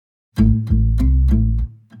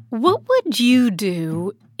What would you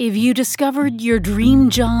do if you discovered your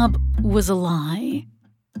dream job was a lie?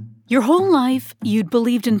 Your whole life, you'd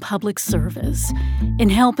believed in public service, in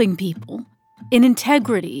helping people, in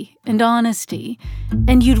integrity and honesty,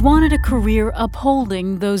 and you'd wanted a career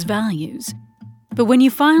upholding those values. But when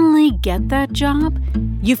you finally get that job,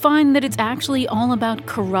 you find that it's actually all about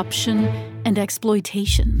corruption and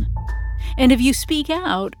exploitation. And if you speak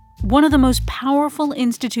out, one of the most powerful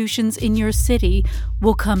institutions in your city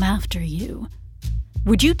will come after you.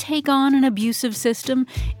 Would you take on an abusive system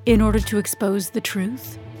in order to expose the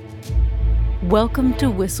truth? Welcome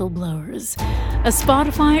to Whistleblowers, a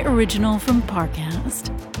Spotify original from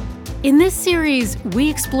Parcast. In this series, we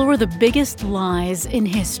explore the biggest lies in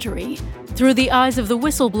history through the eyes of the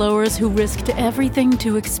whistleblowers who risked everything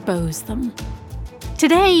to expose them.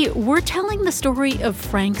 Today, we're telling the story of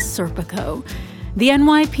Frank Serpico, the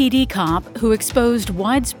NYPD cop who exposed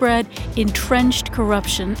widespread, entrenched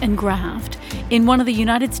corruption and graft in one of the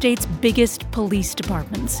United States' biggest police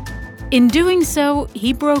departments. In doing so,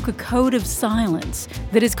 he broke a code of silence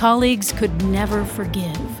that his colleagues could never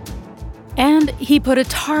forgive. And he put a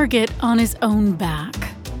target on his own back.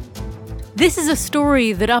 This is a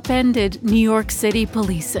story that upended New York City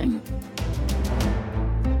policing.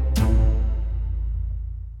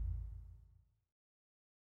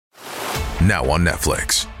 Now on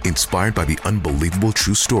Netflix, inspired by the unbelievable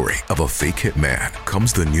true story of a fake hitman,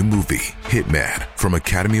 comes the new movie, Hitman, from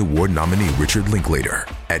Academy Award nominee Richard Linklater.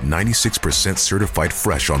 At 96% certified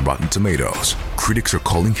fresh on Rotten Tomatoes, critics are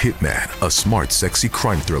calling Hitman a smart, sexy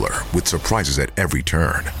crime thriller with surprises at every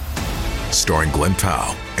turn. Starring Glenn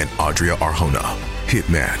Powell and Adria Arjona,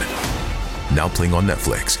 Hitman. Now playing on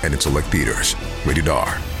Netflix and in select theaters. Rated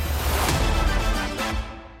R.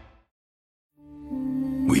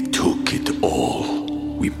 We took it all.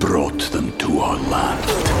 We brought them to our land.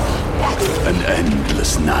 An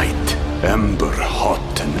endless night, ember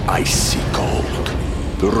hot and icy cold.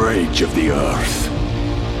 The rage of the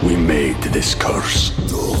earth. We made this curse.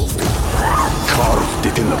 Carved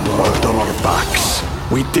it in the blood on our backs.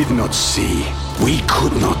 We did not see. We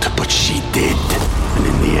could not, but she did. And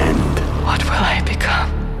in the end... What will I become?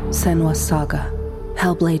 Senua's Saga.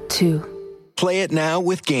 Hellblade 2. Play it now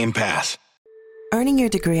with Game Pass. Earning your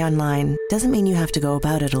degree online doesn't mean you have to go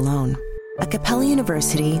about it alone. At Capella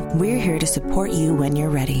University, we're here to support you when you're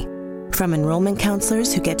ready. From enrollment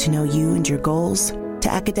counselors who get to know you and your goals,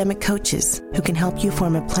 to academic coaches who can help you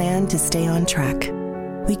form a plan to stay on track.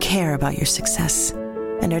 We care about your success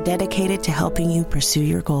and are dedicated to helping you pursue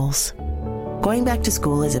your goals. Going back to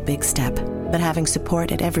school is a big step, but having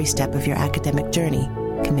support at every step of your academic journey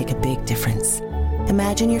can make a big difference.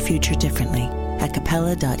 Imagine your future differently at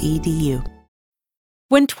capella.edu.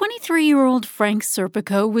 When 23-year-old Frank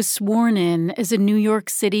Serpico was sworn in as a New York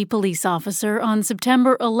City police officer on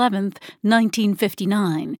September 11,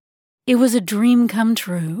 1959, it was a dream come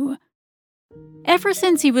true. Ever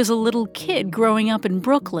since he was a little kid growing up in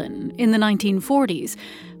Brooklyn in the 1940s,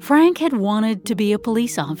 Frank had wanted to be a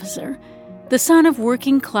police officer. The son of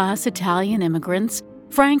working-class Italian immigrants,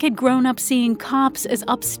 Frank had grown up seeing cops as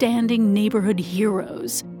upstanding neighborhood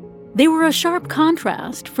heroes. They were a sharp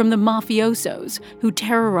contrast from the mafiosos who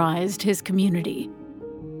terrorized his community.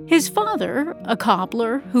 His father, a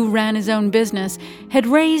cobbler who ran his own business, had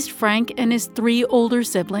raised Frank and his 3 older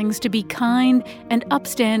siblings to be kind and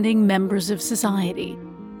upstanding members of society.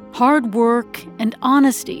 Hard work and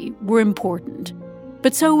honesty were important,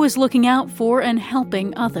 but so was looking out for and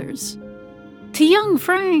helping others. To young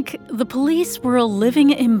Frank, the police were a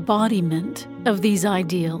living embodiment of these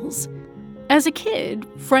ideals. As a kid,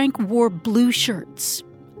 Frank wore blue shirts,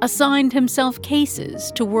 assigned himself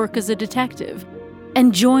cases to work as a detective,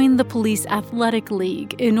 and joined the police athletic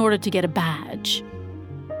league in order to get a badge.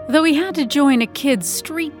 Though he had to join a kids'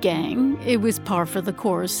 street gang, it was par for the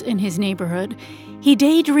course in his neighborhood, he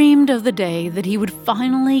daydreamed of the day that he would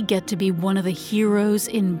finally get to be one of the heroes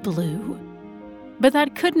in blue. But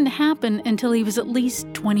that couldn't happen until he was at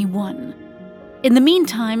least 21. In the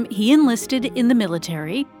meantime, he enlisted in the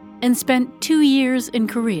military and spent 2 years in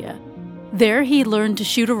Korea. There, he learned to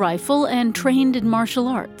shoot a rifle and trained in martial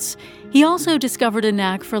arts. He also discovered a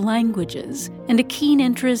knack for languages and a keen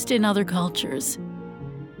interest in other cultures.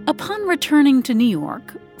 Upon returning to New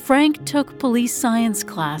York, Frank took police science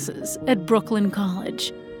classes at Brooklyn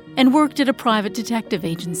College and worked at a private detective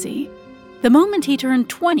agency. The moment he turned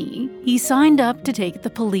 20, he signed up to take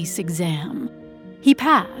the police exam. He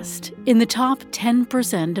passed in the top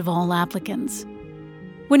 10% of all applicants.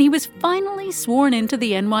 When he was finally sworn into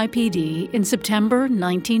the NYPD in September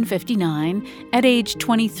 1959, at age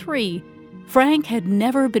 23, Frank had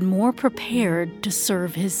never been more prepared to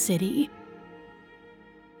serve his city.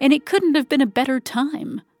 and it couldn't have been a better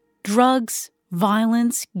time. Drugs,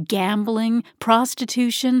 violence, gambling,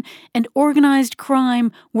 prostitution, and organized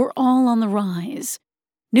crime were all on the rise.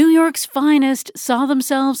 New York's finest saw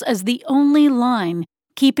themselves as the only line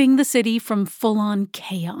keeping the city from full-on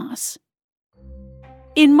chaos.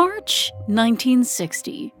 In March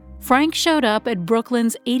 1960, Frank showed up at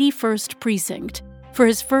Brooklyn's 81st Precinct for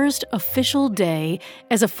his first official day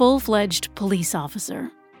as a full-fledged police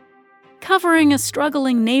officer. Covering a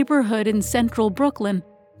struggling neighborhood in central Brooklyn,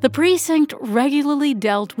 the precinct regularly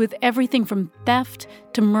dealt with everything from theft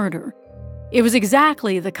to murder. It was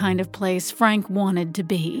exactly the kind of place Frank wanted to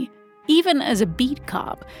be, even as a beat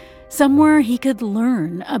cop, somewhere he could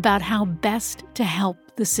learn about how best to help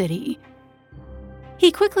the city.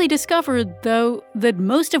 He quickly discovered, though, that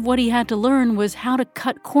most of what he had to learn was how to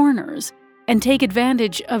cut corners and take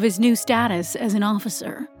advantage of his new status as an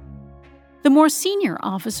officer. The more senior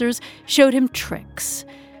officers showed him tricks,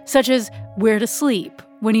 such as where to sleep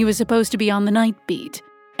when he was supposed to be on the night beat,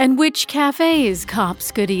 and which cafes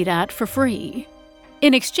cops could eat at for free.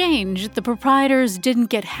 In exchange, the proprietors didn't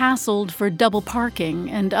get hassled for double parking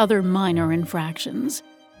and other minor infractions.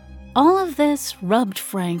 All of this rubbed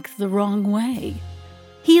Frank the wrong way.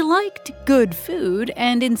 He liked good food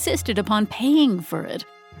and insisted upon paying for it.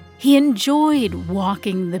 He enjoyed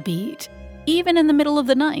walking the beat, even in the middle of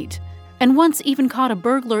the night, and once even caught a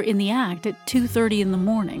burglar in the act at 2:30 in the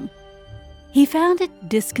morning. He found it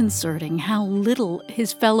disconcerting how little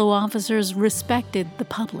his fellow officers respected the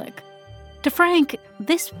public. To Frank,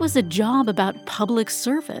 this was a job about public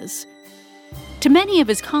service. To many of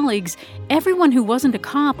his colleagues, everyone who wasn't a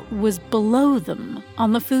cop was below them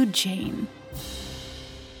on the food chain.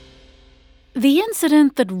 The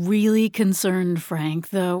incident that really concerned Frank,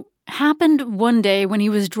 though, happened one day when he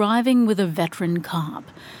was driving with a veteran cop.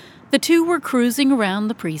 The two were cruising around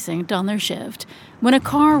the precinct on their shift when a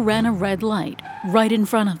car ran a red light right in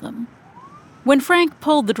front of them. When Frank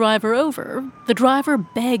pulled the driver over, the driver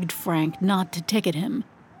begged Frank not to ticket him.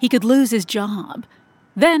 He could lose his job.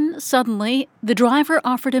 Then, suddenly, the driver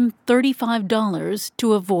offered him $35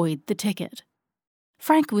 to avoid the ticket.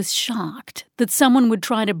 Frank was shocked that someone would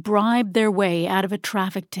try to bribe their way out of a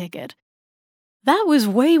traffic ticket. That was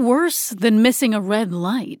way worse than missing a red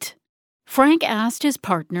light. Frank asked his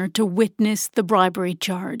partner to witness the bribery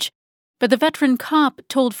charge, but the veteran cop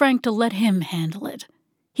told Frank to let him handle it.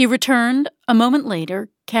 He returned a moment later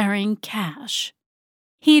carrying cash.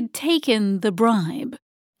 He'd taken the bribe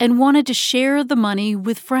and wanted to share the money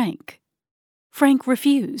with Frank. Frank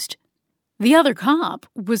refused. The other cop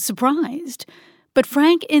was surprised, but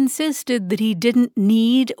Frank insisted that he didn't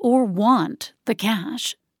need or want the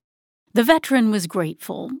cash. The veteran was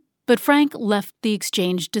grateful, but Frank left the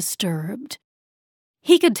exchange disturbed.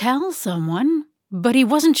 He could tell someone, but he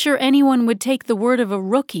wasn't sure anyone would take the word of a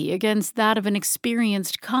rookie against that of an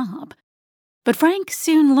experienced cop. But Frank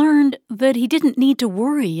soon learned that he didn't need to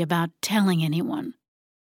worry about telling anyone.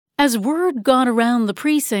 As word got around the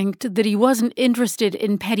precinct that he wasn't interested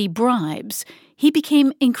in petty bribes, he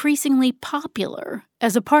became increasingly popular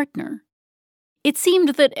as a partner. It seemed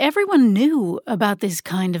that everyone knew about this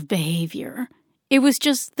kind of behavior. It was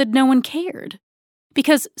just that no one cared,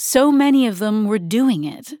 because so many of them were doing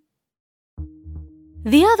it.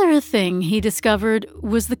 The other thing he discovered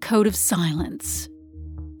was the code of silence.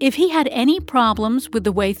 If he had any problems with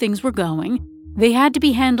the way things were going, they had to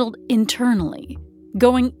be handled internally.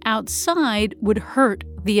 Going outside would hurt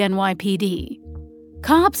the NYPD.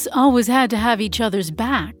 Cops always had to have each other's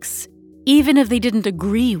backs, even if they didn't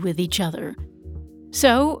agree with each other.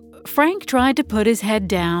 So, Frank tried to put his head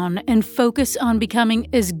down and focus on becoming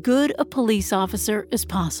as good a police officer as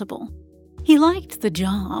possible. He liked the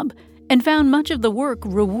job and found much of the work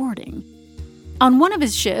rewarding. On one of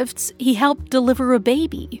his shifts, he helped deliver a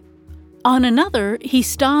baby. On another, he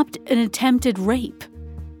stopped an attempted rape.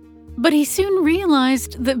 But he soon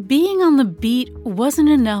realized that being on the beat wasn't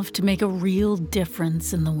enough to make a real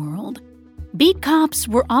difference in the world. Beat cops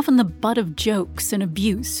were often the butt of jokes and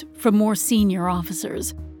abuse from more senior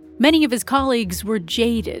officers. Many of his colleagues were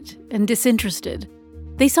jaded and disinterested.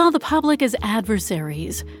 They saw the public as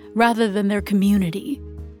adversaries rather than their community.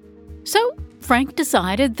 So Frank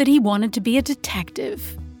decided that he wanted to be a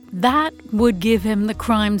detective. That would give him the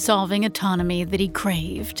crime-solving autonomy that he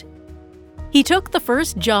craved. He took the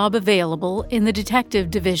first job available in the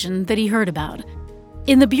detective division that he heard about,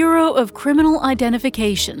 in the Bureau of Criminal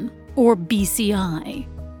Identification, or BCI.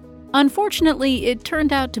 Unfortunately, it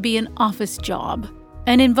turned out to be an office job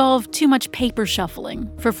and involved too much paper shuffling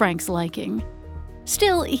for Frank's liking.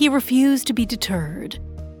 Still, he refused to be deterred.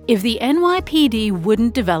 If the NYPD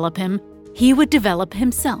wouldn't develop him, he would develop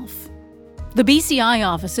himself. The BCI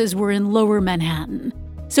offices were in Lower Manhattan,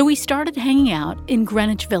 so he started hanging out in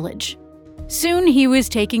Greenwich Village. Soon he was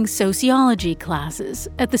taking sociology classes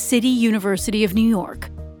at the City University of New York.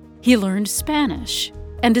 He learned Spanish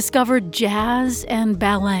and discovered jazz and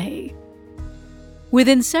ballet.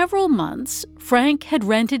 Within several months, Frank had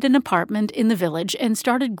rented an apartment in the village and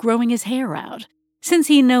started growing his hair out. Since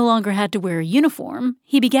he no longer had to wear a uniform,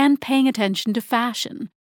 he began paying attention to fashion,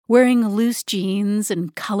 wearing loose jeans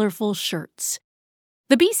and colorful shirts.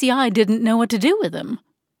 The BCI didn't know what to do with him.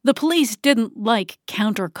 The police didn't like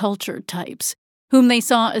counterculture types, whom they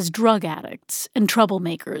saw as drug addicts and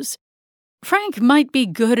troublemakers. Frank might be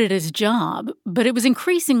good at his job, but it was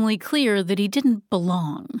increasingly clear that he didn't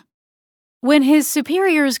belong. When his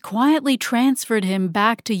superiors quietly transferred him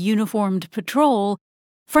back to uniformed patrol,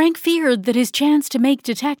 Frank feared that his chance to make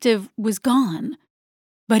detective was gone.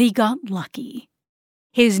 But he got lucky.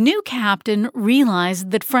 His new captain realized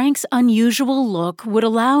that Frank's unusual look would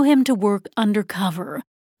allow him to work undercover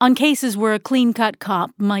on cases where a clean-cut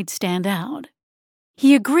cop might stand out.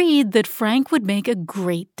 He agreed that Frank would make a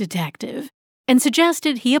great detective and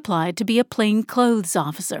suggested he applied to be a plainclothes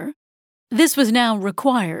officer. This was now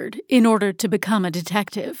required in order to become a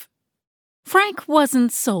detective. Frank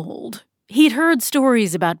wasn't sold. He'd heard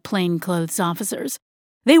stories about plainclothes officers.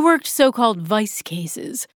 They worked so-called vice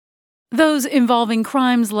cases, those involving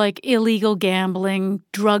crimes like illegal gambling,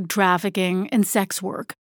 drug trafficking, and sex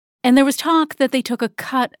work. And there was talk that they took a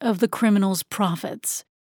cut of the criminals' profits.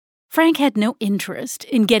 Frank had no interest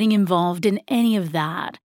in getting involved in any of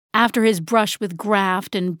that after his brush with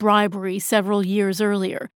graft and bribery several years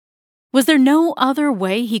earlier. Was there no other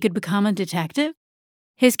way he could become a detective?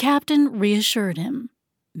 His captain reassured him.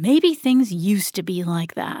 Maybe things used to be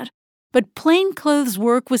like that, but plainclothes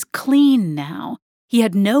work was clean now. He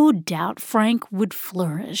had no doubt Frank would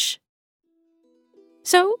flourish.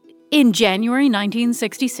 So, in January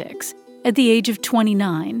 1966, at the age of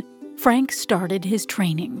 29, Frank started his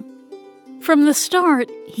training. From the start,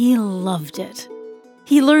 he loved it.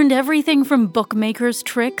 He learned everything from bookmakers'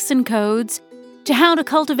 tricks and codes to how to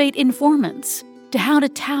cultivate informants, to how to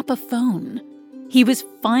tap a phone. He was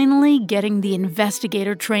finally getting the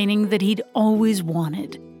investigator training that he'd always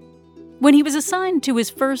wanted. When he was assigned to his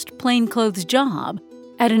first plainclothes job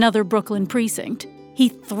at another Brooklyn precinct, he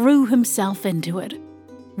threw himself into it.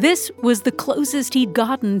 This was the closest he'd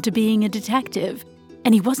gotten to being a detective,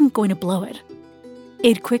 and he wasn't going to blow it.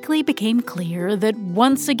 It quickly became clear that,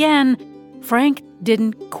 once again, Frank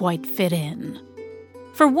didn't quite fit in.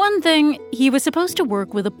 For one thing, he was supposed to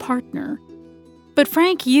work with a partner. But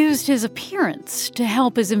Frank used his appearance to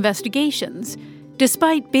help his investigations.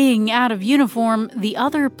 Despite being out of uniform, the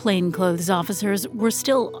other plainclothes officers were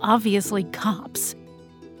still obviously cops.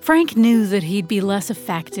 Frank knew that he'd be less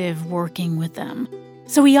effective working with them,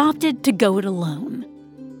 so he opted to go it alone.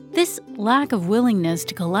 This lack of willingness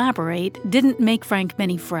to collaborate didn't make Frank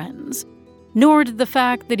many friends, nor did the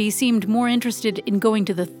fact that he seemed more interested in going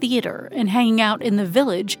to the theater and hanging out in the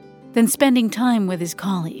village than spending time with his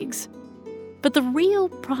colleagues. But the real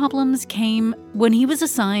problems came when he was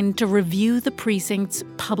assigned to review the precinct's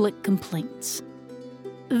public complaints.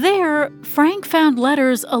 There, Frank found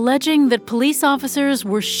letters alleging that police officers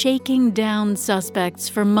were shaking down suspects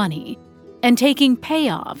for money and taking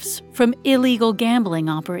payoffs from illegal gambling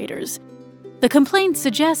operators. The complaints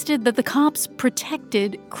suggested that the cops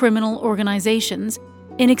protected criminal organizations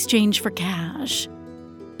in exchange for cash.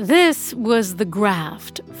 This was the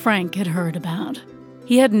graft Frank had heard about.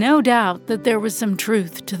 He had no doubt that there was some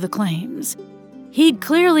truth to the claims. He'd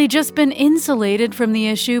clearly just been insulated from the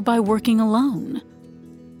issue by working alone.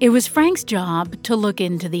 It was Frank's job to look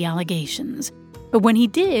into the allegations, but when he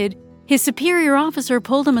did, his superior officer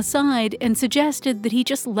pulled him aside and suggested that he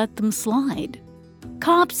just let them slide.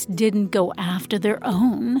 Cops didn't go after their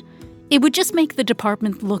own. It would just make the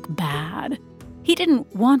department look bad. He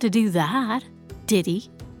didn't want to do that, did he?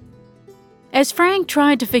 As Frank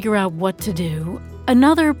tried to figure out what to do,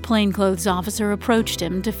 another plainclothes officer approached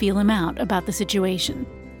him to feel him out about the situation.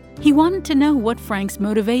 He wanted to know what Frank's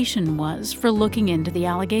motivation was for looking into the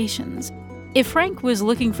allegations. If Frank was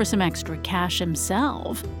looking for some extra cash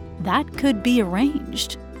himself, that could be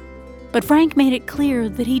arranged. But Frank made it clear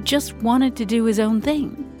that he just wanted to do his own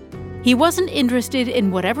thing. He wasn't interested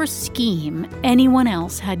in whatever scheme anyone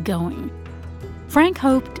else had going. Frank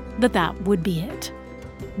hoped that that would be it.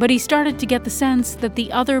 But he started to get the sense that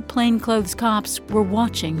the other plainclothes cops were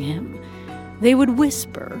watching him. They would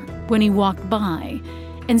whisper when he walked by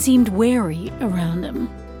and seemed wary around him.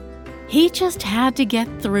 He just had to get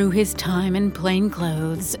through his time in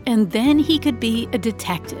plainclothes, and then he could be a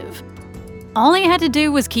detective. All he had to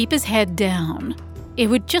do was keep his head down. it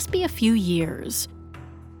would just be a few years.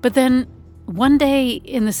 But then, one day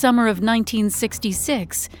in the summer of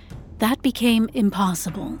 1966, that became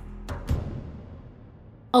impossible.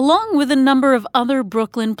 Along with a number of other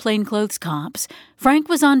Brooklyn plainclothes cops, Frank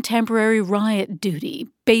was on temporary riot duty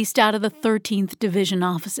based out of the 13th Division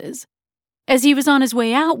offices. As he was on his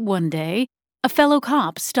way out one day, a fellow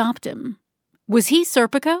cop stopped him. Was he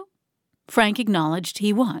Serpico? Frank acknowledged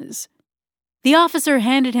he was. The officer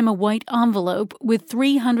handed him a white envelope with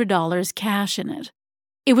 $300 cash in it.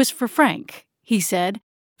 It was for Frank, he said,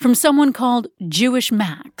 from someone called Jewish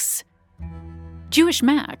Max. Jewish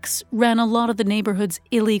Max ran a lot of the neighborhood's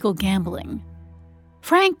illegal gambling.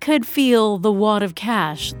 Frank could feel the wad of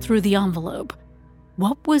cash through the envelope.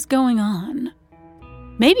 What was going on?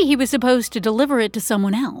 Maybe he was supposed to deliver it to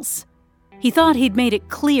someone else. He thought he'd made it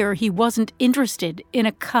clear he wasn't interested in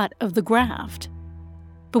a cut of the graft.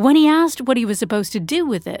 But when he asked what he was supposed to do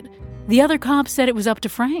with it, the other cop said it was up to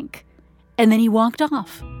Frank. And then he walked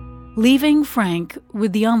off, leaving Frank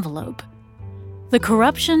with the envelope. The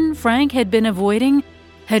corruption Frank had been avoiding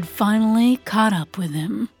had finally caught up with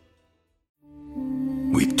him.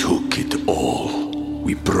 We took it all.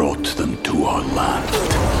 We brought them to our land.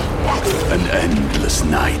 An endless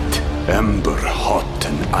night, ember hot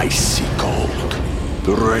and icy cold.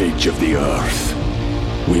 The rage of the earth.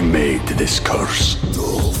 We made this curse.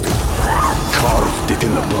 Carved it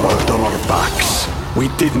in the blood on our backs. We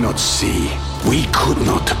did not see. We could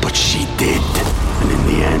not, but she did. And in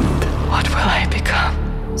the end... What will I become?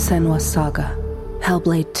 Senua's Saga.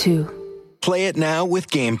 Hellblade 2. Play it now with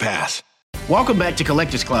Game Pass. Welcome back to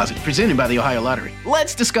Collector's Closet, presented by the Ohio Lottery.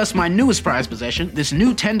 Let's discuss my newest prize possession, this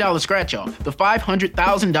new $10 scratch-off, the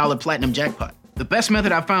 $500,000 Platinum Jackpot. The best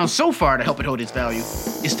method I've found so far to help it hold its value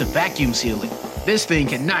is to vacuum seal it. This thing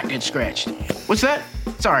cannot get scratched. What's that?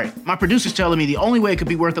 Sorry, my producer's telling me the only way it could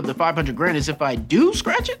be worth up to $500,000 is if I do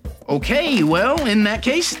scratch it? Okay, well, in that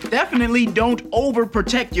case, definitely don't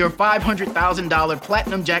overprotect your $500,000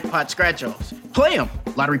 Platinum Jackpot scratch-offs. Play them.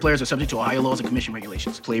 Lottery players are subject to Ohio laws and commission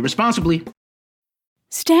regulations. Play responsibly.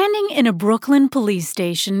 Standing in a Brooklyn police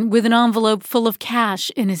station with an envelope full of cash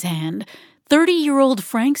in his hand, 30-year-old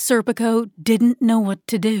Frank Serpico didn't know what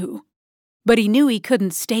to do. But he knew he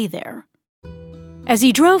couldn't stay there. As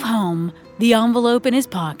he drove home, the envelope in his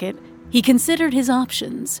pocket, he considered his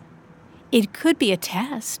options. It could be a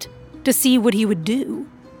test to see what he would do.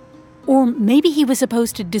 Or maybe he was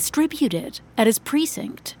supposed to distribute it at his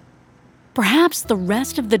precinct. Perhaps the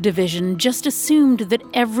rest of the division just assumed that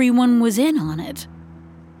everyone was in on it.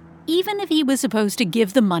 Even if he was supposed to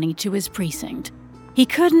give the money to his precinct, he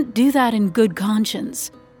couldn't do that in good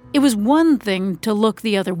conscience. It was one thing to look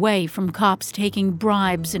the other way from cops taking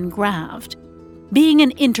bribes and graft. Being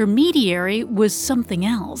an intermediary was something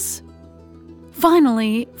else.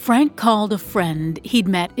 Finally, Frank called a friend he'd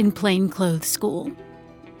met in plainclothes school.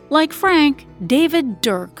 Like Frank, David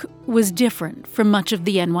Dirk was different from much of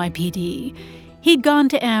the NYPD. He'd gone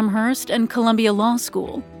to Amherst and Columbia Law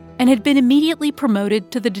School and had been immediately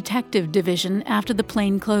promoted to the detective division after the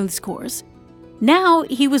plainclothes course. Now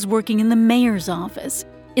he was working in the mayor's office,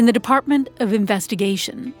 in the Department of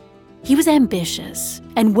Investigation. He was ambitious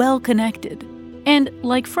and well-connected, and,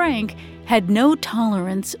 like Frank, had no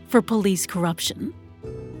tolerance for police corruption.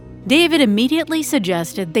 David immediately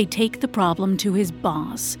suggested they take the problem to his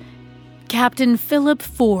boss, Captain Philip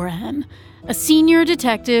Foran, a senior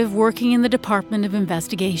detective working in the Department of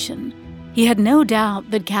Investigation. He had no doubt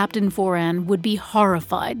that Captain Foran would be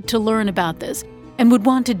horrified to learn about this and would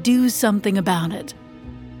want to do something about it.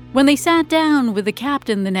 When they sat down with the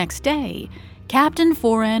captain the next day, Captain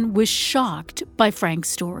Foran was shocked by Frank's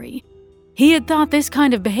story. He had thought this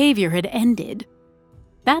kind of behavior had ended.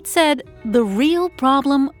 That said, the real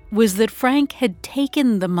problem was that Frank had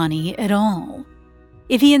taken the money at all.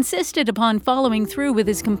 If he insisted upon following through with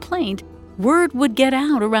his complaint, word would get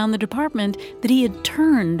out around the department that he had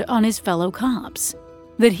turned on his fellow cops,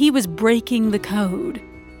 that he was breaking the code.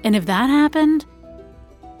 And if that happened,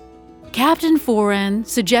 Captain Foran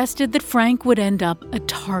suggested that Frank would end up a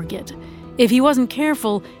target. If he wasn't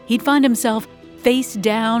careful, he'd find himself face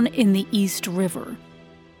down in the East River.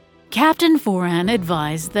 Captain Foran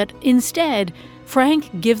advised that instead,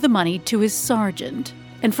 Frank give the money to his sergeant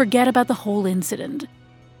and forget about the whole incident.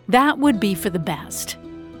 That would be for the best.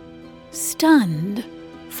 Stunned,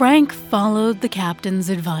 Frank followed the captain's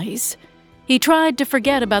advice. He tried to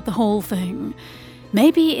forget about the whole thing.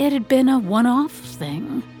 Maybe it had been a one-off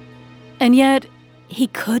thing. And yet, he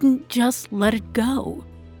couldn't just let it go.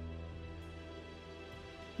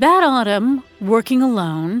 That autumn, working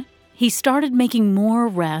alone, he started making more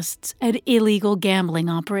arrests at illegal gambling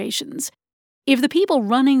operations. If the people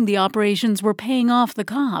running the operations were paying off the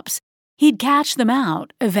cops, he'd catch them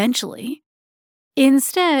out eventually.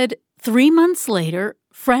 Instead, 3 months later,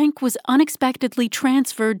 Frank was unexpectedly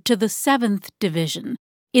transferred to the 7th Division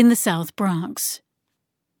in the South Bronx.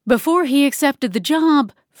 Before he accepted the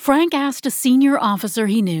job, Frank asked a senior officer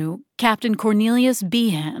he knew, Captain Cornelius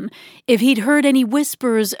Behan, if he'd heard any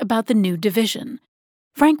whispers about the new division.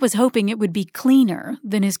 Frank was hoping it would be cleaner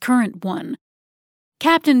than his current one.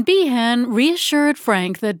 Captain Behan reassured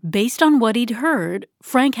Frank that based on what he'd heard,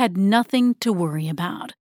 Frank had nothing to worry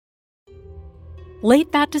about.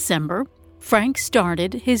 Late that December, Frank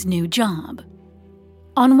started his new job.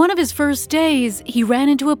 On one of his first days, he ran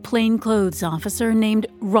into a plainclothes officer named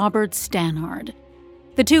Robert Stannard.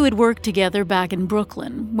 The two had worked together back in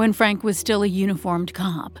Brooklyn when Frank was still a uniformed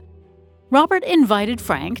cop. Robert invited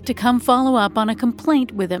Frank to come follow up on a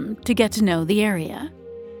complaint with him to get to know the area.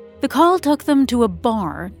 The call took them to a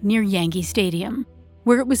bar near Yankee Stadium,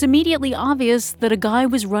 where it was immediately obvious that a guy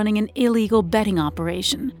was running an illegal betting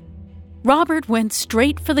operation. Robert went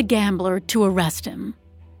straight for the gambler to arrest him.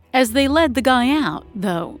 As they led the guy out,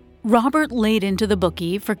 though, Robert laid into the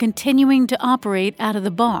bookie for continuing to operate out of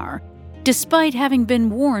the bar, despite having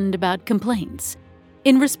been warned about complaints.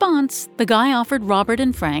 In response, the guy offered Robert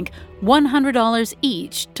and Frank $100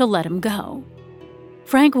 each to let him go.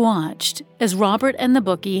 Frank watched as Robert and the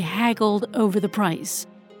bookie haggled over the price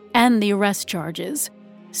and the arrest charges.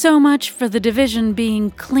 So much for the division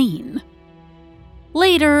being clean.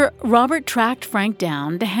 Later, Robert tracked Frank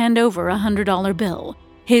down to hand over a $100 bill,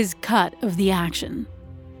 his cut of the action.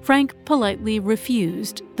 Frank politely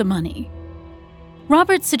refused the money.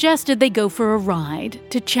 Robert suggested they go for a ride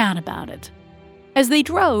to chat about it. As they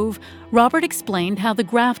drove, Robert explained how the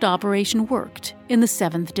graft operation worked in the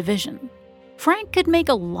 7th Division. Frank could make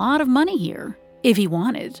a lot of money here, if he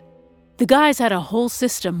wanted. The guys had a whole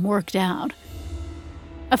system worked out.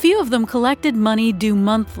 A few of them collected money due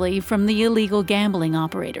monthly from the illegal gambling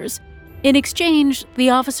operators. In exchange,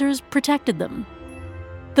 the officers protected them.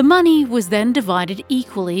 The money was then divided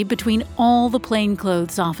equally between all the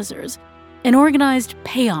plainclothes officers, an organized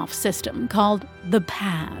payoff system called the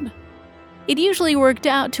PAD. It usually worked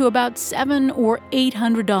out to about $700 or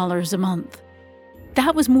 $800 a month.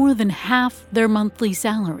 That was more than half their monthly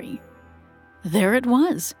salary. There it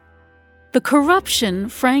was. The corruption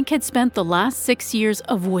Frank had spent the last 6 years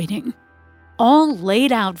avoiding, all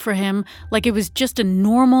laid out for him like it was just a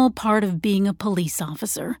normal part of being a police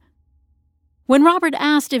officer. When Robert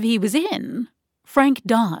asked if he was in, Frank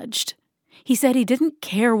dodged. He said he didn't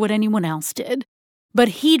care what anyone else did,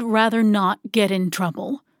 but he'd rather not get in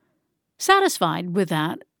trouble. Satisfied with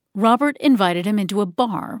that, Robert invited him into a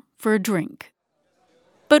bar for a drink.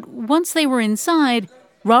 But once they were inside,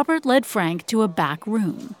 Robert led Frank to a back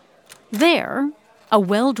room. There, a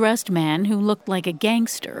well-dressed man who looked like a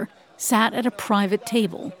gangster sat at a private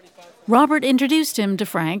table. Robert introduced him to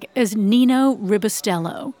Frank as Nino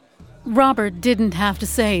Ribostello. Robert didn't have to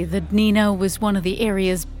say that Nino was one of the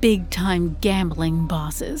area's big-time gambling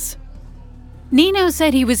bosses. Nino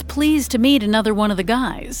said he was pleased to meet another one of the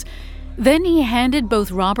guys. Then he handed both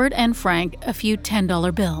Robert and Frank a few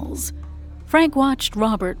 $10 bills. Frank watched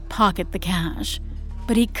Robert pocket the cash,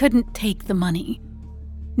 but he couldn't take the money.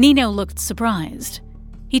 Nino looked surprised.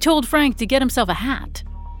 He told Frank to get himself a hat.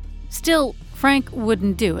 Still, Frank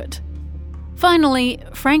wouldn't do it. Finally,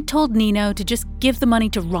 Frank told Nino to just give the money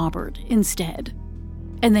to Robert instead.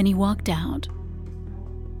 And then he walked out.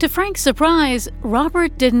 To Frank's surprise,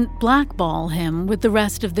 Robert didn't blackball him with the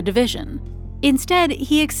rest of the division. Instead,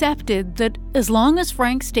 he accepted that as long as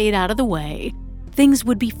Frank stayed out of the way, things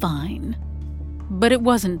would be fine. But it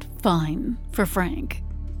wasn't fine for Frank.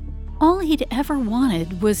 All he'd ever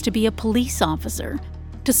wanted was to be a police officer,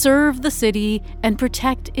 to serve the city and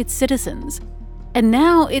protect its citizens. And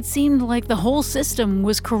now it seemed like the whole system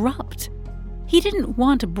was corrupt. He didn't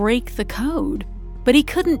want to break the code, but he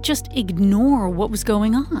couldn't just ignore what was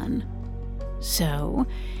going on. So,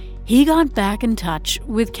 he got back in touch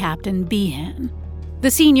with Captain Behan,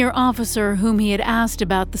 the senior officer whom he had asked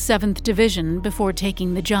about the 7th Division before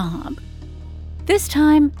taking the job. This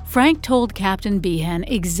time, Frank told Captain Behan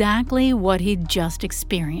exactly what he'd just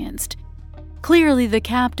experienced. Clearly, the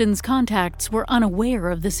captain's contacts were unaware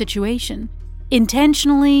of the situation,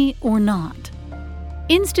 intentionally or not.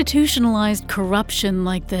 Institutionalized corruption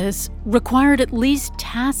like this required at least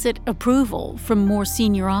tacit approval from more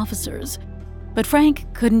senior officers, but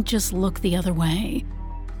Frank couldn't just look the other way.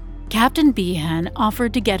 Captain Behan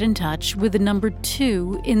offered to get in touch with the number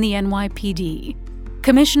 2 in the NYPD,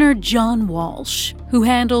 Commissioner John Walsh, who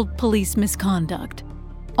handled police misconduct.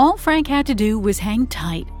 All Frank had to do was hang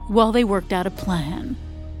tight while they worked out a plan.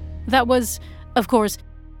 That was, Of course,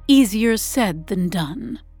 easier said than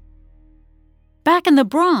done. Back in the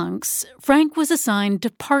Bronx, Frank was assigned to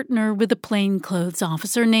partner with a plainclothes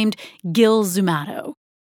officer named Gil Zumato.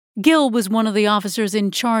 Gil was one of the officers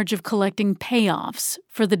in charge of collecting payoffs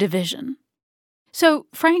for the division. So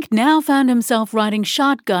Frank now found himself riding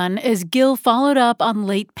shotgun as Gil followed up on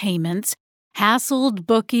late payments, hassled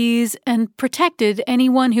bookies, and protected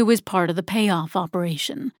anyone who was part of the payoff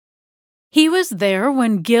operation. He was there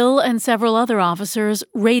when Gil and several other officers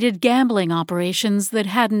raided gambling operations that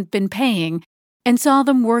hadn't been paying and saw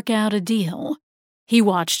them work out a deal. He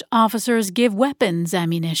watched officers give weapons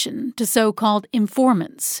ammunition to so-called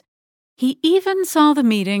informants. He even saw the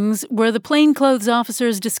meetings where the plainclothes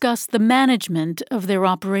officers discussed the management of their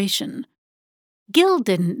operation. Gil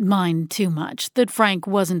didn't mind too much that Frank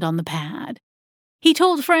wasn't on the pad. He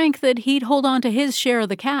told Frank that he'd hold on to his share of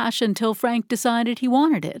the cash until Frank decided he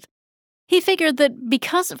wanted it. He figured that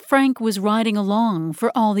because Frank was riding along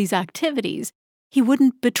for all these activities, he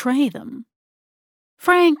wouldn't betray them.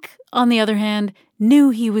 Frank, on the other hand, knew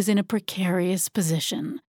he was in a precarious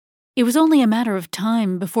position. It was only a matter of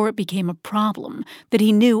time before it became a problem that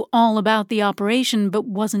he knew all about the operation but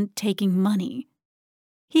wasn't taking money.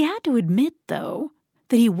 He had to admit, though,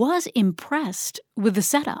 that he was impressed with the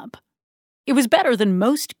setup. It was better than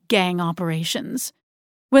most gang operations.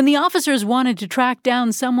 When the officers wanted to track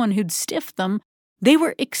down someone who'd stiffed them, they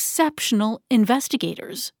were exceptional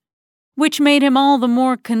investigators, which made him all the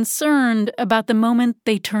more concerned about the moment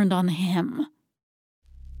they turned on him.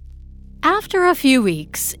 After a few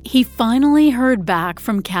weeks, he finally heard back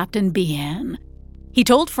from Captain Behan. He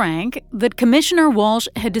told Frank that Commissioner Walsh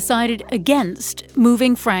had decided against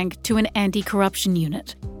moving Frank to an anti-corruption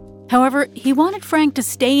unit. However, he wanted Frank to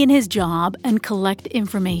stay in his job and collect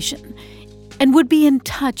information, and would be in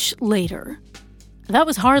touch later. That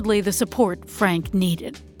was hardly the support Frank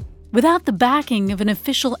needed. Without the backing of an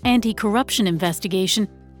official anti-corruption investigation,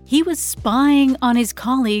 he was spying on his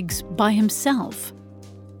colleagues by himself.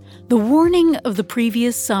 The warning of the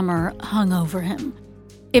previous summer hung over him.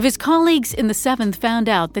 If his colleagues in the 7th found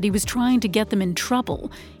out that he was trying to get them in trouble,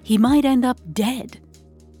 he might end up dead.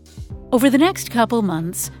 Over the next couple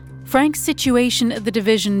months, Frank's situation at the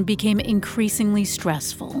division became increasingly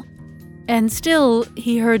stressful. And still,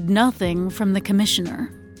 he heard nothing from the commissioner.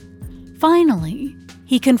 Finally,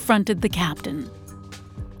 he confronted the captain.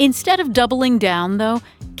 Instead of doubling down, though,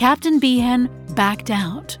 Captain Behan backed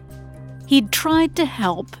out. He'd tried to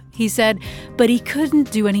help, he said, but he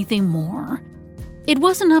couldn't do anything more. It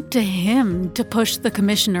wasn't up to him to push the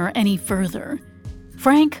commissioner any further.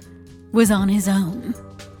 Frank was on his own.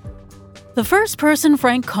 The first person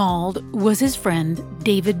Frank called was his friend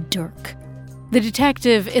David Dirk, the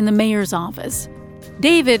detective in the mayor's office.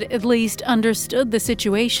 David at least understood the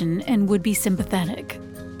situation and would be sympathetic.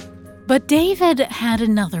 But David had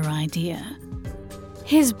another idea.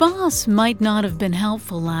 His boss might not have been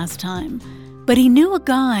helpful last time, but he knew a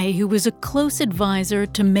guy who was a close advisor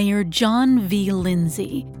to Mayor John V.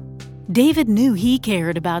 Lindsay. David knew he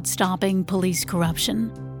cared about stopping police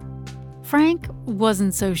corruption. Frank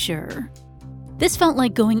wasn't so sure. This felt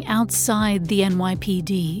like going outside the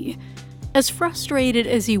NYPD. As frustrated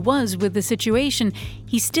as he was with the situation,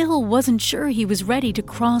 he still wasn't sure he was ready to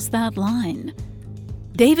cross that line.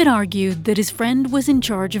 David argued that his friend was in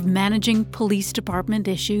charge of managing police department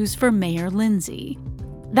issues for Mayor Lindsay.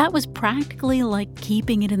 That was practically like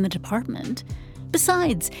keeping it in the department.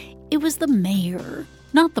 Besides, it was the mayor,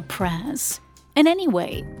 not the press. And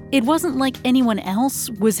anyway, it wasn't like anyone else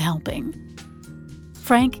was helping.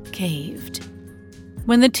 Frank caved.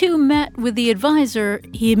 When the two met with the advisor,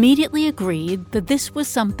 he immediately agreed that this was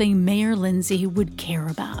something Mayor Lindsay would care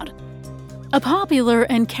about. A popular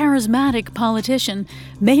and charismatic politician,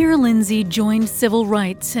 Mayor Lindsay joined civil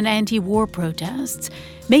rights and anti-war protests.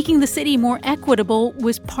 Making the city more equitable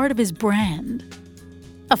was part of his brand.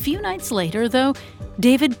 A few nights later, though,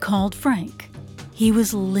 David called Frank. He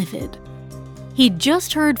was livid. He'd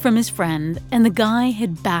just heard from his friend, and the guy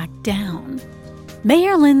had backed down.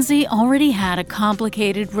 Mayor Lindsay already had a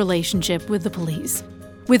complicated relationship with the police.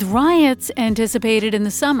 With riots anticipated in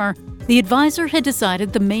the summer, the advisor had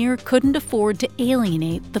decided the mayor couldn't afford to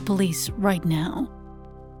alienate the police right now.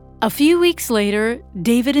 A few weeks later,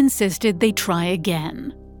 David insisted they try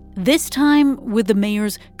again, this time with the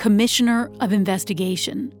mayor's commissioner of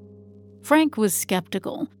investigation. Frank was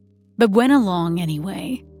skeptical, but went along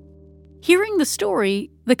anyway. Hearing the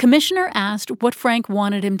story, the commissioner asked what Frank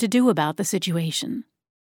wanted him to do about the situation.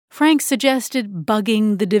 Frank suggested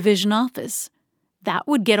bugging the division office. That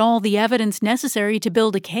would get all the evidence necessary to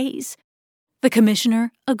build a case. The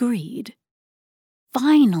commissioner agreed.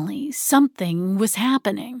 Finally, something was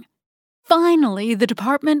happening. Finally, the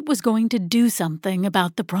department was going to do something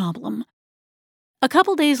about the problem. A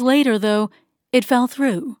couple days later, though, it fell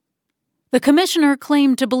through. The commissioner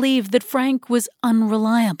claimed to believe that Frank was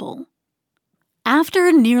unreliable.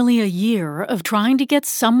 After nearly a year of trying to get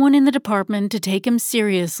someone in the department to take him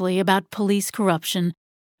seriously about police corruption,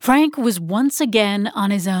 Frank was once again on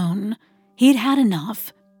his own. He'd had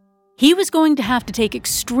enough. He was going to have to take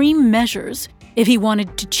extreme measures if he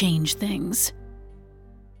wanted to change things.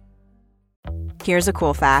 Here's a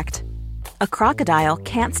cool fact. A crocodile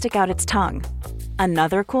can't stick out its tongue.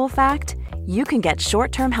 Another cool fact, you can get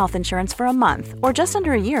short-term health insurance for a month or just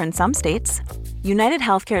under a year in some states. United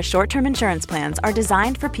Healthcare short-term insurance plans are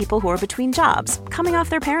designed for people who are between jobs, coming off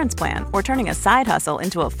their parents' plan, or turning a side hustle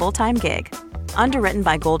into a full-time gig. Underwritten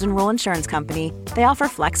by Golden Rule Insurance Company, they offer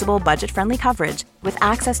flexible, budget-friendly coverage with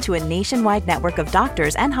access to a nationwide network of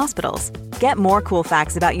doctors and hospitals. Get more cool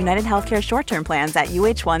facts about United Healthcare short-term plans at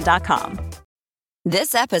uh1.com.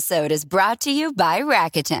 This episode is brought to you by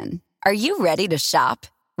Rakuten. Are you ready to shop?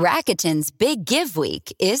 Rakuten's Big Give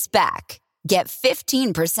Week is back. Get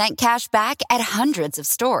 15% cash back at hundreds of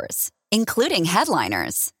stores, including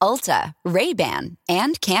headliners, Ulta, Ray-Ban,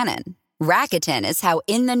 and Canon. Rakuten is how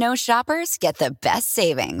in-the-know shoppers get the best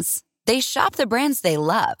savings. They shop the brands they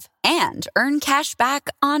love and earn cash back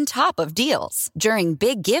on top of deals during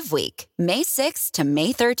Big Give Week, May 6th to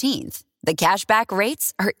May 13th. The cashback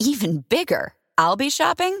rates are even bigger. I'll be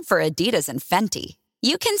shopping for Adidas and Fenty.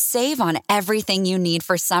 You can save on everything you need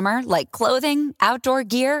for summer, like clothing, outdoor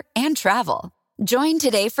gear, and travel. Join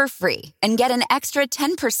today for free and get an extra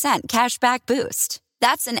 10% cashback boost.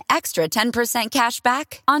 That's an extra 10% cash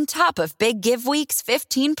back on top of Big Give Week's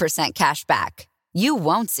 15% cash back. You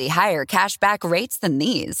won't see higher cashback rates than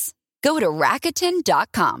these. Go to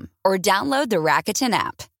Rakuten.com or download the Rakuten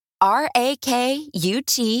app. Rakuten.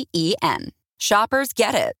 Shoppers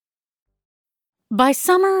get it. By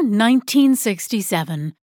summer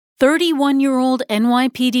 1967, 31-year-old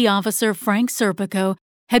NYPD officer Frank Serpico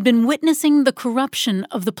had been witnessing the corruption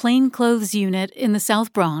of the plainclothes unit in the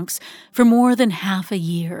South Bronx for more than half a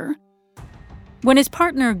year. When his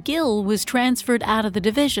partner Gil was transferred out of the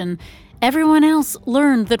division, everyone else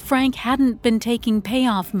learned that Frank hadn't been taking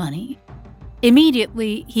payoff money.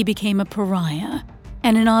 Immediately, he became a pariah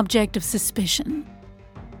and an object of suspicion.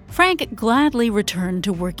 Frank gladly returned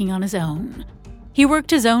to working on his own. He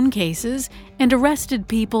worked his own cases and arrested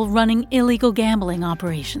people running illegal gambling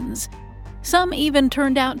operations. Some even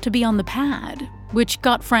turned out to be on the pad, which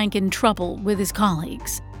got Frank in trouble with his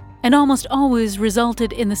colleagues, and almost always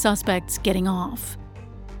resulted in the suspects getting off.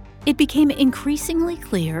 It became increasingly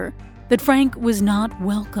clear that Frank was not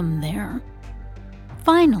welcome there.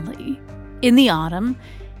 Finally, in the autumn,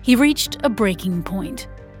 he reached a breaking point.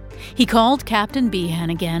 He called Captain Behan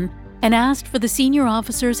again and asked for the senior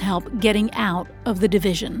officer's help getting out of the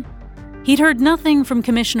division. He'd heard nothing from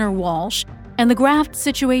Commissioner Walsh, and the graft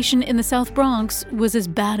situation in the South Bronx was as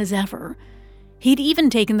bad as ever. He'd even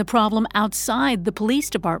taken the problem outside the police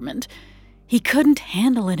department. He couldn't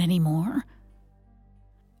handle it anymore.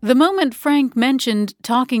 The moment Frank mentioned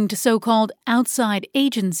talking to so-called outside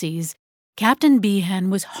agencies, Captain Behan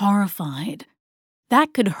was horrified.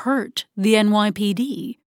 That could hurt the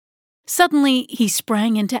NYPD. Suddenly, he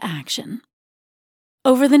sprang into action.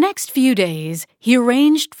 Over the next few days, he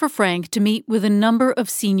arranged for Frank to meet with a number of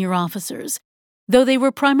senior officers. Though they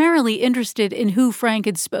were primarily interested in who Frank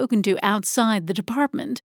had spoken to outside the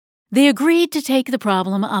department, they agreed to take the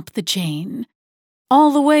problem up the chain,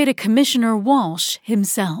 all the way to Commissioner Walsh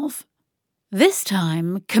himself. This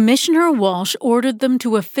time, Commissioner Walsh ordered them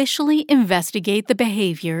to officially investigate the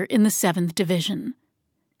behavior in the 7th Division.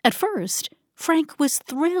 At first, Frank was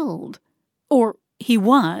thrilled. Or he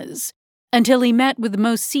was, until he met with the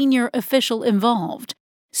most senior official involved,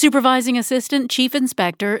 Supervising Assistant Chief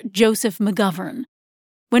Inspector Joseph McGovern.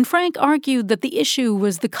 When Frank argued that the issue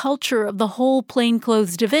was the culture of the whole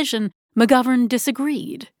plainclothes division, McGovern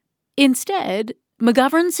disagreed. Instead,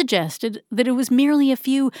 McGovern suggested that it was merely a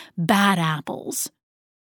few bad apples.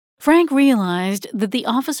 Frank realized that the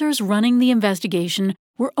officers running the investigation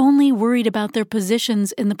were only worried about their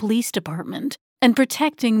positions in the police department and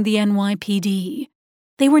protecting the NYPD.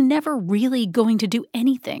 They were never really going to do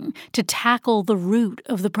anything to tackle the root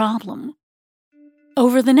of the problem.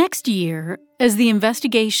 Over the next year, as the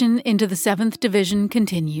investigation into the 7th Division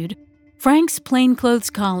continued, Frank's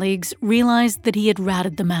plainclothes colleagues realized that he had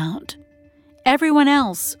ratted them out. Everyone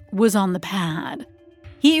else was on the pad.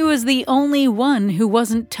 He was the only one who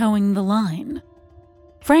wasn't towing the line.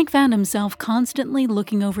 Frank found himself constantly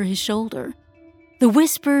looking over his shoulder. The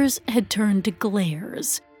whispers had turned to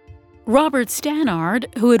glares. Robert Stannard,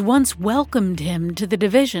 who had once welcomed him to the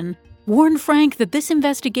division, warned Frank that this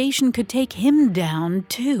investigation could take him down,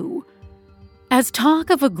 too. As talk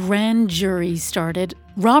of a grand jury started,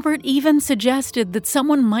 Robert even suggested that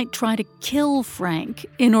someone might try to kill Frank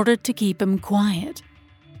in order to keep him quiet.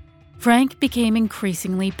 Frank became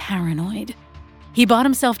increasingly paranoid. He bought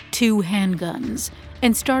himself 2 handguns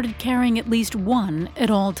and started carrying at least one at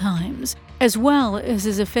all times, as well as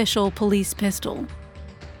his official police pistol.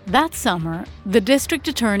 That summer, the district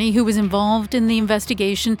attorney who was involved in the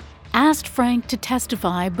investigation asked Frank to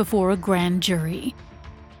testify before a grand jury.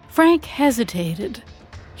 Frank hesitated.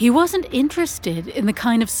 He wasn't interested in the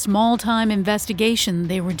kind of small-time investigation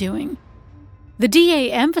they were doing. The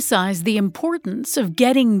DA emphasized the importance of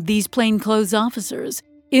getting these plainclothes officers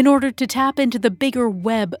in order to tap into the bigger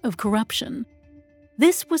web of corruption.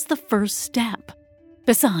 This was the first step.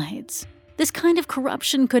 Besides, this kind of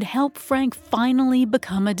corruption could help Frank finally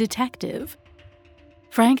become a detective.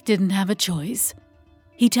 Frank didn't have a choice.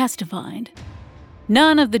 He testified.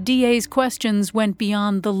 None of the DA's questions went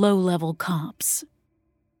beyond the low-level cops.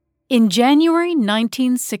 In January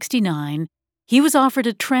 1969, he was offered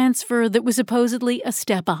a transfer that was supposedly a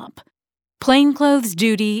step up. Plainclothes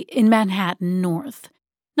duty in Manhattan North.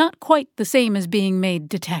 Not quite the same as being made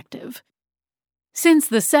detective. Since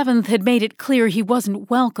the 7th had made it clear he wasn't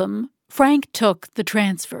welcome, Frank took the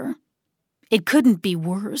transfer. It couldn't be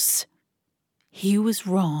worse. He was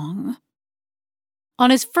wrong. On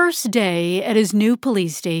his first day at his new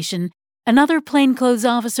police station, another plainclothes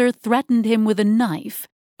officer threatened him with a knife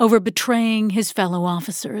over betraying his fellow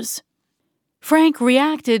officers. Frank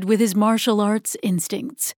reacted with his martial arts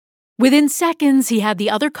instincts. Within seconds, he had the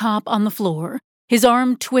other cop on the floor, his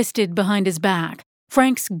arm twisted behind his back,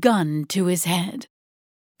 Frank's gun to his head.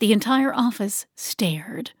 The entire office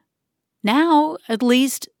stared. Now, at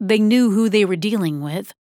least, they knew who they were dealing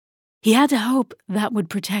with. He had to hope that would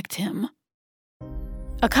protect him.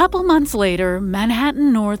 A couple months later,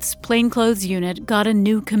 Manhattan North's plainclothes unit got a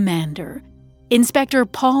new commander, Inspector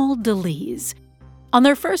Paul DeLees. On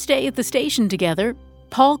their first day at the station together,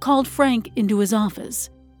 Paul called Frank into his office.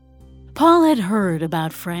 Paul had heard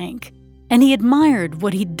about Frank, and he admired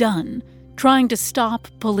what he'd done, trying to stop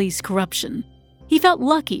police corruption. He felt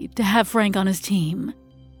lucky to have Frank on his team.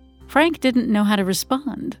 Frank didn't know how to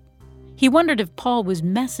respond. He wondered if Paul was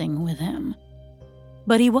messing with him.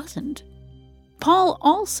 But he wasn't. Paul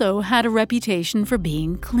also had a reputation for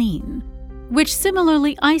being clean, which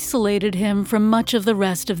similarly isolated him from much of the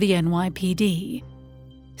rest of the NYPD.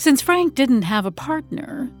 Since Frank didn't have a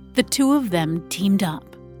partner, the two of them teamed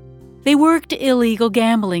up. They worked illegal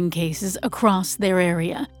gambling cases across their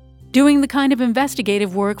area, doing the kind of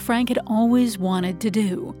investigative work Frank had always wanted to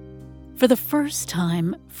do. For the first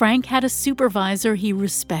time, Frank had a supervisor he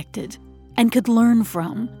respected and could learn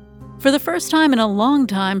from. For the first time in a long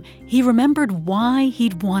time, he remembered why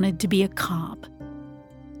he'd wanted to be a cop.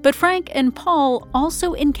 But Frank and Paul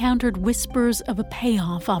also encountered whispers of a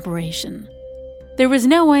payoff operation. There was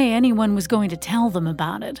no way anyone was going to tell them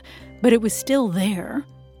about it, but it was still there,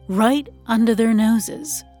 right under their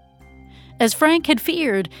noses. As Frank had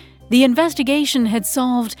feared, the investigation had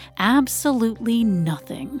solved absolutely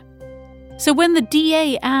nothing. So when the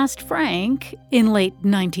DA asked Frank, in late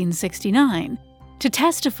 1969, to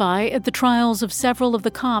testify at the trials of several of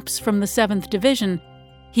the cops from the 7th Division,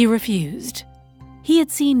 he refused. He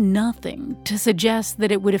had seen nothing to suggest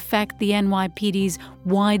that it would affect the NYPD's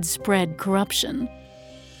widespread corruption.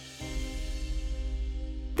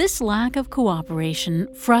 This lack of cooperation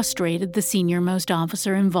frustrated the senior-most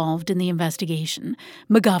officer involved in the investigation,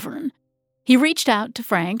 McGovern. He reached out to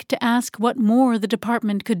Frank to ask what more the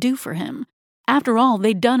department could do for him. After all,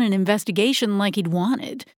 they'd done an investigation like he'd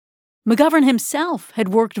wanted. McGovern himself had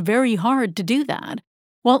worked very hard to do that,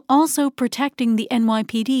 while also protecting the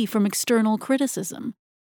NYPD from external criticism.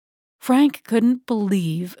 Frank couldn't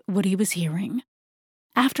believe what he was hearing.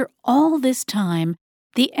 After all this time,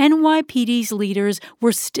 the NYPD's leaders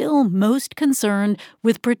were still most concerned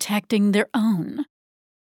with protecting their own.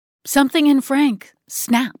 Something in Frank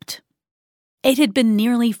snapped. It had been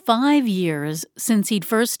nearly 5 years since he'd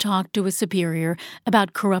first talked to a superior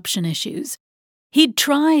about corruption issues. He'd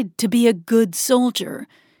tried to be a good soldier.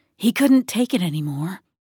 He couldn't take it anymore.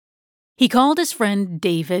 He called his friend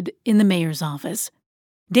David in the mayor's office.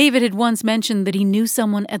 David had once mentioned that he knew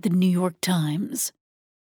someone at the New York Times.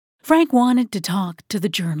 Frank wanted to talk to the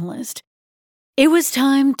journalist. It was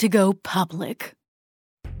time to go public.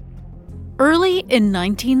 Early in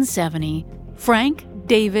 1970, Frank,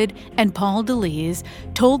 David, and Paul DeLees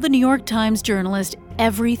told the New York Times journalist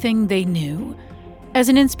everything they knew. As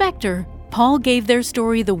an inspector, Paul gave their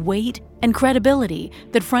story the weight and credibility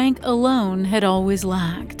that Frank alone had always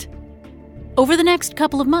lacked. Over the next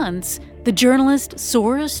couple of months, the journalist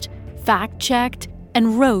sourced, fact-checked,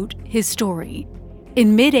 and wrote his story.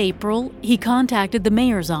 In mid-April, he contacted the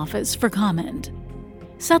mayor's office for comment.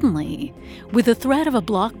 Suddenly, with the threat of a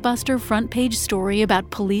blockbuster front-page story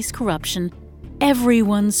about police corruption,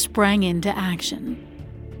 everyone sprang into action.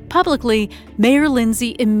 Publicly, Mayor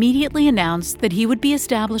Lindsay immediately announced that he would be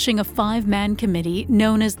establishing a 5-man committee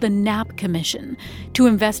known as the Knapp Commission to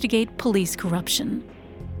investigate police corruption.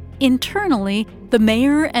 Internally, the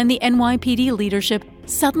mayor and the NYPD leadership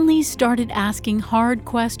suddenly started asking hard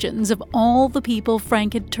questions of all the people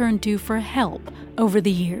Frank had turned to for help over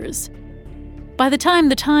the years. By the time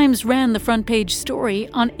the Times ran the front-page story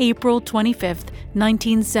on April 25,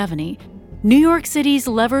 1970, New York City's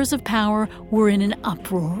levers of power were in an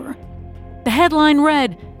uproar. The headline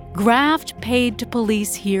read, "Graft paid to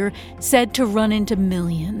police here said to run into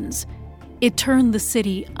millions." It turned the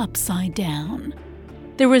city upside down.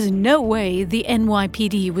 There was no way the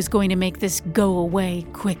NYPD was going to make this go away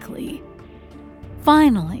quickly.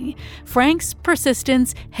 Finally, Frank's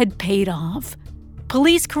persistence had paid off.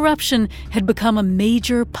 Police corruption had become a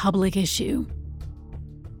major public issue.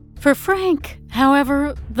 For Frank,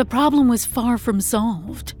 however, the problem was far from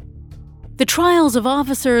solved. The trials of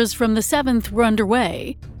officers from the 7th were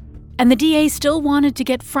underway, and the DA still wanted to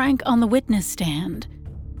get Frank on the witness stand.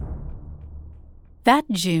 That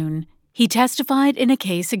June, he testified in a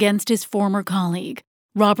case against his former colleague,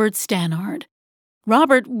 Robert Stannard.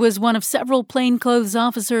 Robert was one of several plainclothes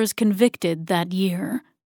officers convicted that year.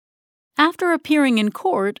 After appearing in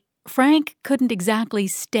court, Frank couldn't exactly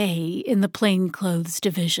stay in the plainclothes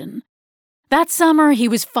division. That summer, he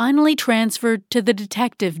was finally transferred to the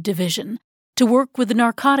detective division to work with the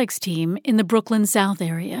narcotics team in the Brooklyn South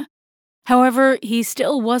area. However, he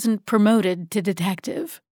still wasn't promoted to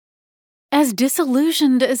detective. As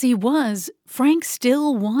disillusioned as he was, Frank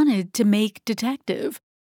still wanted to make detective,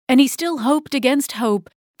 and he still hoped against hope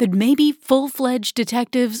that maybe full-fledged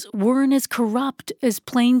detectives weren't as corrupt as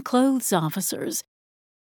plainclothes officers.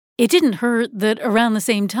 It didn't hurt that around the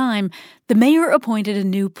same time, the mayor appointed a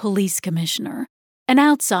new police commissioner, an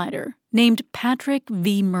outsider named Patrick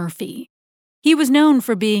V. Murphy. He was known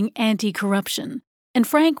for being anti-corruption, and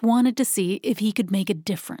Frank wanted to see if he could make a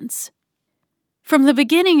difference. From the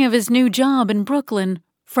beginning of his new job in Brooklyn,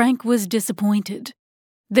 Frank was disappointed.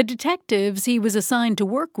 The detectives he was assigned to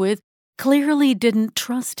work with clearly didn't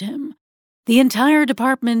trust him. The entire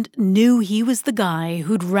department knew he was the guy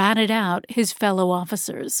who'd ratted out his fellow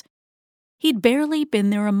officers. He'd barely been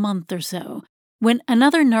there a month or so when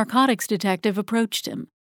another narcotics detective approached him.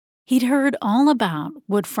 He'd heard all about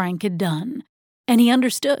what Frank had done, and he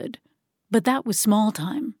understood, but that was small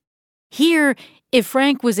time. Here, if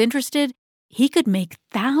Frank was interested, he could make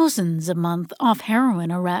thousands a month off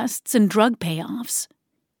heroin arrests and drug payoffs.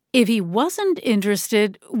 If he wasn't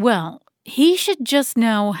interested, well, he should just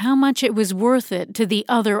know how much it was worth it to the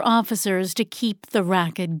other officers to keep the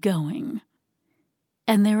racket going.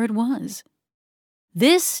 And there it was.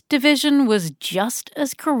 This division was just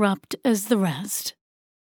as corrupt as the rest.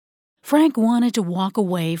 Frank wanted to walk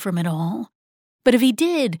away from it all, but if he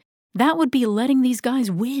did, that would be letting these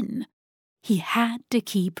guys win. He had to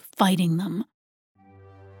keep fighting them.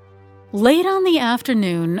 Late on the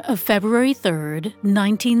afternoon of February 3rd,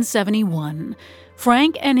 1971,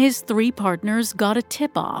 Frank and his 3 partners got a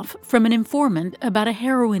tip-off from an informant about a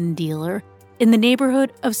heroin dealer in the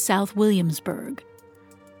neighborhood of South Williamsburg.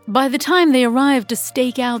 By the time they arrived to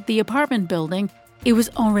stake out the apartment building, it was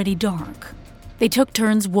already dark. They took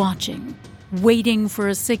turns watching, waiting for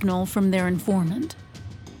a signal from their informant.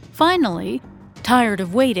 Finally, tired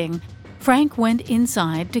of waiting, Frank went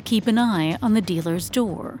inside to keep an eye on the dealer's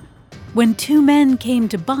door. When 2 men came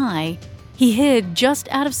to buy, he hid just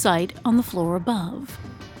out of sight on the floor above.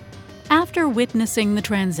 After witnessing the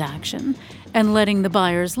transaction and letting the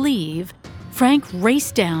buyers leave, Frank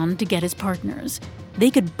raced down to get his partners.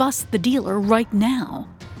 They could bust the dealer right now.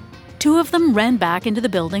 2 of them ran back into the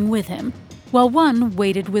building with him, while one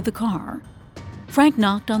waited with the car. Frank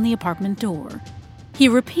knocked on the apartment door. He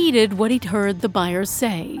repeated what he'd heard the buyers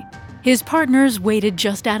say. His partners waited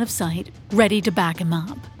just out of sight, ready to back him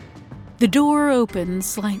up. The door opened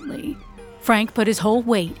slightly. Frank put his whole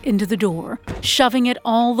weight into the door, shoving it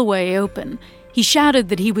all the way open. He shouted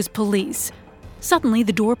that he was police. Suddenly,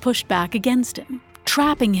 the door pushed back against him,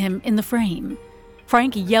 trapping him in the frame.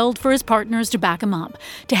 Frank yelled for his partners to back him up,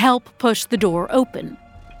 to help push the door open.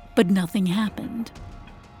 But nothing happened.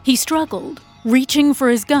 He struggled, reaching for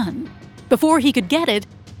his gun. Before he could get it,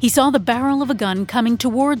 he saw the barrel of a gun coming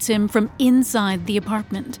towards him from inside the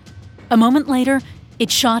apartment. A moment later, it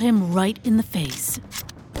shot him right in the face.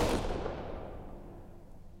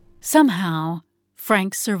 Somehow,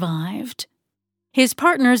 Frank survived. His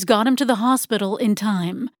partners got him to the hospital in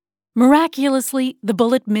time. Miraculously, the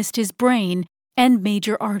bullet missed his brain and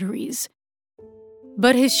major arteries.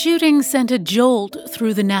 But his shooting sent a jolt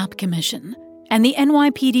through the Knapp Commission and the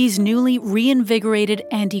NYPD's newly reinvigorated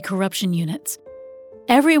anti-corruption units.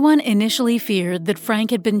 Everyone initially feared that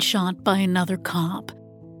Frank had been shot by another cop.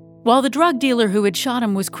 While the drug dealer who had shot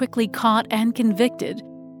him was quickly caught and convicted,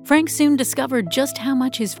 Frank soon discovered just how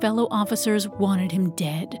much his fellow officers wanted him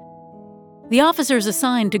dead. The officers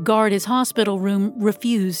assigned to guard his hospital room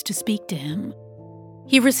refused to speak to him.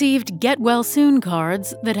 He received get-well-soon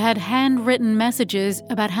cards that had handwritten messages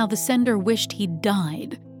about how the sender wished he'd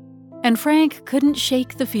died. And Frank couldn't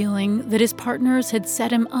shake the feeling that his partners had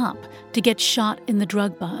set him up to get shot in the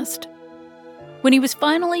drug bust. When he was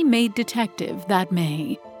finally made detective that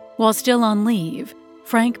May, while still on leave,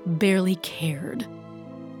 Frank barely cared.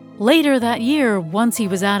 Later that year, once he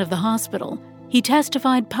was out of the hospital, he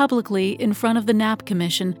testified publicly in front of the Knapp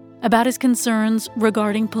Commission about his concerns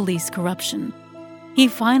regarding police corruption. He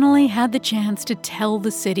finally had the chance to tell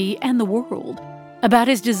the city and the world about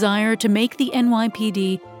his desire to make the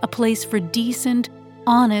NYPD a place for decent,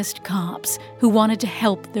 honest cops who wanted to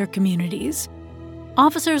help their communities.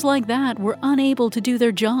 Officers like that were unable to do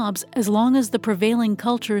their jobs as long as the prevailing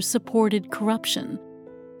culture supported corruption.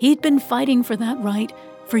 He'd been fighting for that right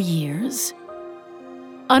for years.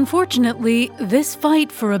 Unfortunately, this fight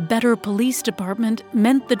for a better police department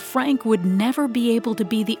meant that Frank would never be able to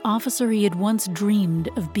be the officer he had once dreamed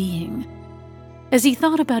of being. As he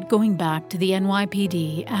thought about going back to the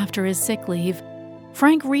NYPD after his sick leave,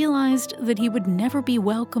 Frank realized that he would never be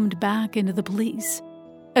welcomed back into the police.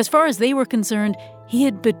 As far as they were concerned, he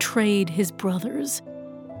had betrayed his brothers.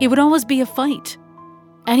 It would always be a fight,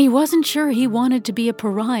 and he wasn't sure he wanted to be a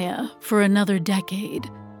pariah for another decade.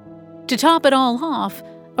 To top it all off,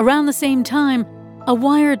 around the same time, a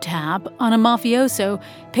wiretap on a mafioso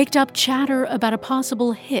picked up chatter about a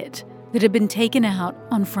possible hit that had been taken out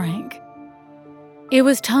on Frank. It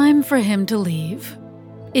was time for him to leave.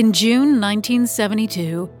 In June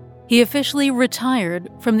 1972, he officially retired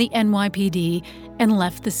from the NYPD and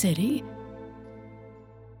left the city.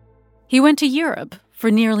 He went to Europe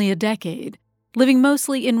for nearly a decade, living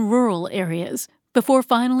mostly in rural areas, before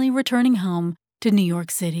finally returning home to New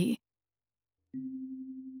York City.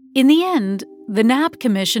 In the end, the Knapp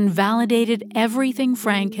Commission validated everything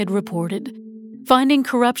Frank had reported, finding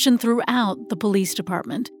corruption throughout the police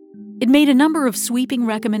department. It made a number of sweeping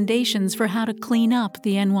recommendations for how to clean up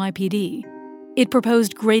the NYPD. It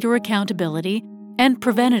proposed greater accountability and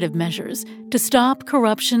preventative measures to stop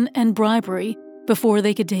corruption and bribery before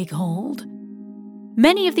they could take hold.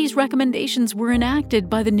 Many of these recommendations were enacted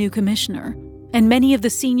by the new commissioner, and many of the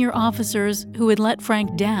senior officers who had let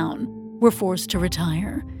Frank down were forced to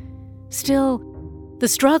retire. Still, the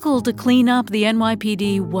struggle to clean up the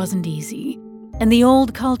NYPD wasn't easy, and the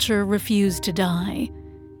old culture refused to die.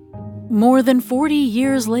 More than 40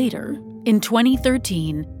 years later, in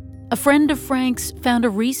 2013, a friend of Frank's found a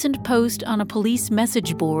recent post on a police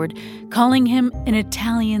message board calling him an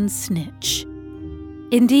Italian snitch.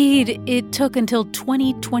 Indeed, it took until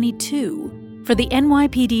 2022 for the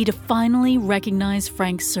NYPD to finally recognize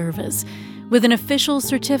Frank's service with an official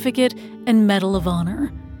certificate and Medal of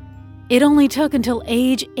Honor. It only took until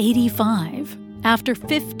age 85, after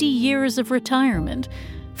 50 years of retirement,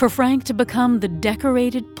 for Frank to become the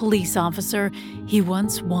decorated police officer he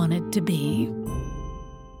once wanted to be.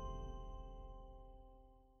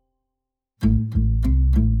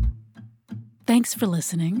 Thanks for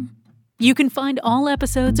listening. You can find all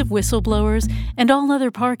episodes of Whistleblowers and all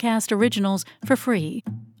other Parcast originals for free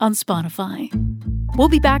on Spotify. We'll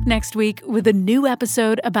be back next week with a new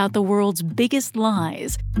episode about the world's biggest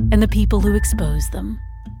lies and the people who expose them.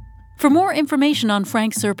 For more information on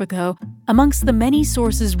Frank Serpico, amongst the many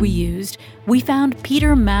sources we used, we found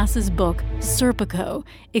Peter Mass's book, Serpico,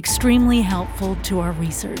 extremely helpful to our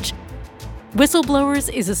research.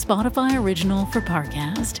 Whistleblowers is a Spotify original for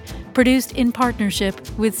Parcast, produced in partnership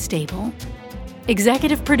with Stable.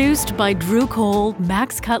 Executive produced by Drew Cole,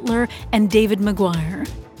 Max Cutler, and David McGuire.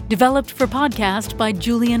 Developed for Podcast by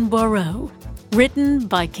Julian Boireau. Written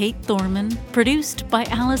by Kate Thorman, produced by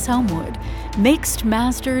Alice Helmwood, mixed,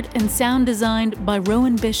 mastered, and sound designed by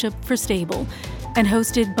Rowan Bishop for Stable, and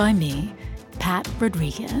hosted by me, Pat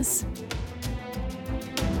Rodriguez.